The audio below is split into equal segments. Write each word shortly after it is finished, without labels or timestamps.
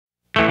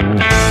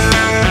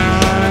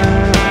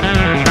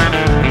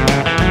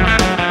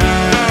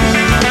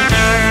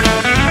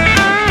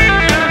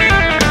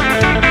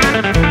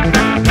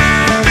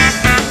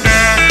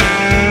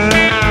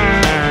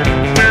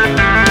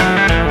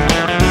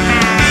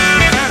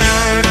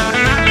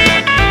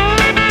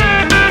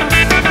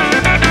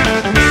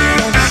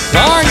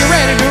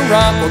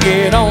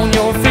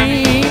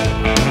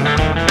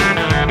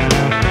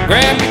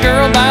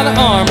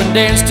the arm and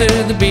dance to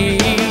the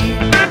beat.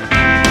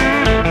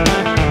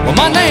 Well,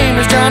 my name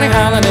is Johnny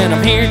Highland and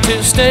I'm here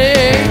to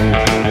stay.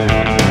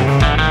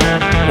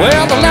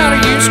 Well, the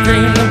louder you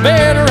scream, the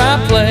better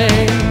I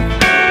play.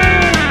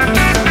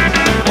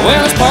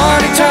 Well, it's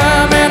party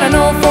time and I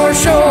know for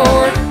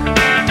sure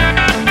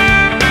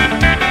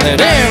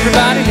that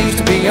everybody needs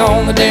to be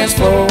on the dance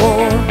floor.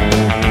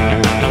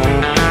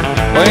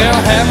 Well,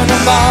 having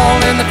a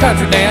ball in the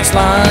country dance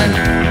line,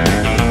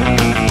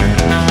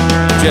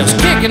 just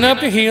kicking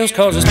up your heels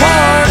 'cause it's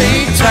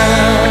party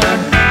time.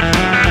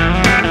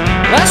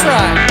 That's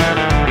right.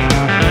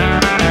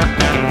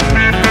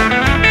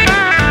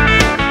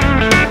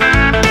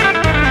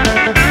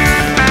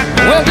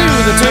 Well, do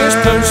the tush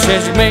push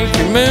as you make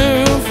your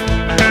move,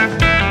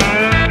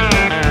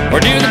 or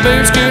do the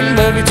boot scoot and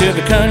boogie to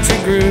the country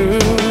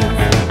groove.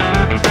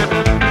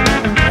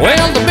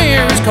 Well, the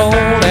beer is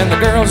cold and the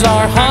girls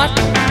are hot.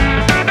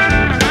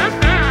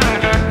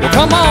 Well,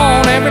 come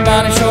on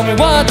everybody, show me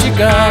what you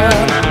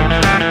got.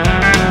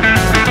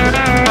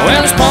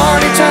 Well, it's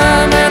party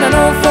time and I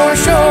know for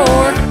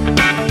sure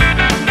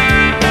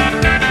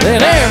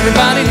that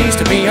everybody needs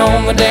to be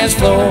on the dance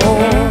floor.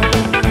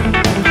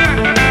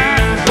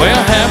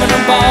 Well, having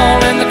a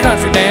ball in the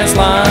country dance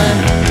line,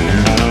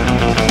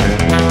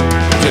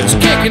 just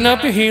kicking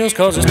up your heels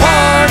 'cause it's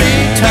party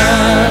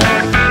time.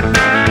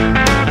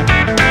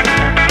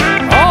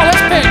 Oh,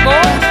 let's pick,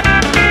 boys.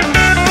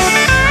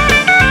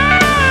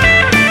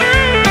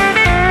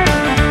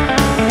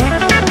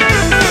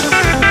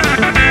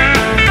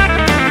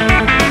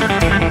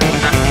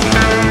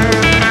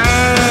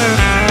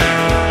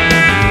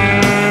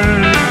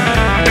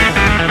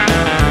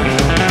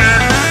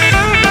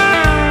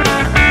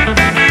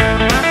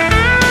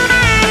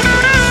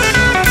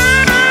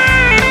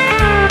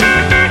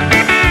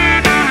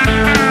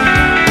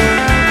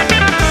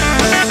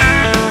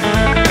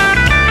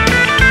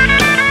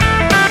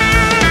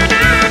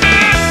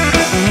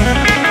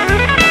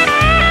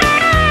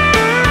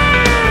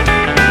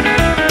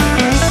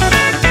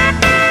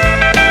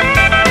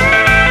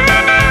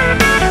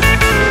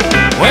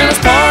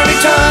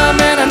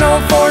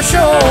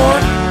 Sure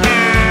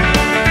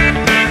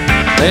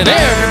that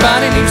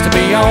everybody needs to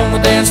be on the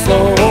dance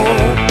floor.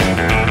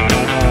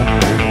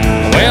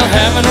 Well,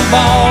 having a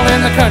ball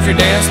in the country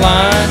dance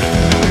line,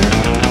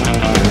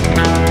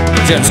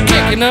 just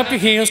kicking up your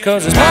heels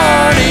 'cause it's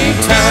party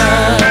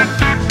time.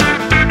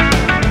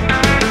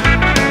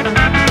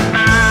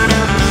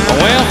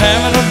 Well,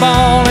 having a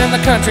ball in the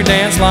country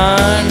dance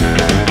line,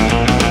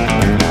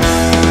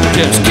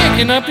 just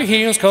kicking up your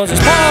heels 'cause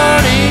it's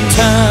party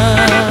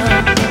time.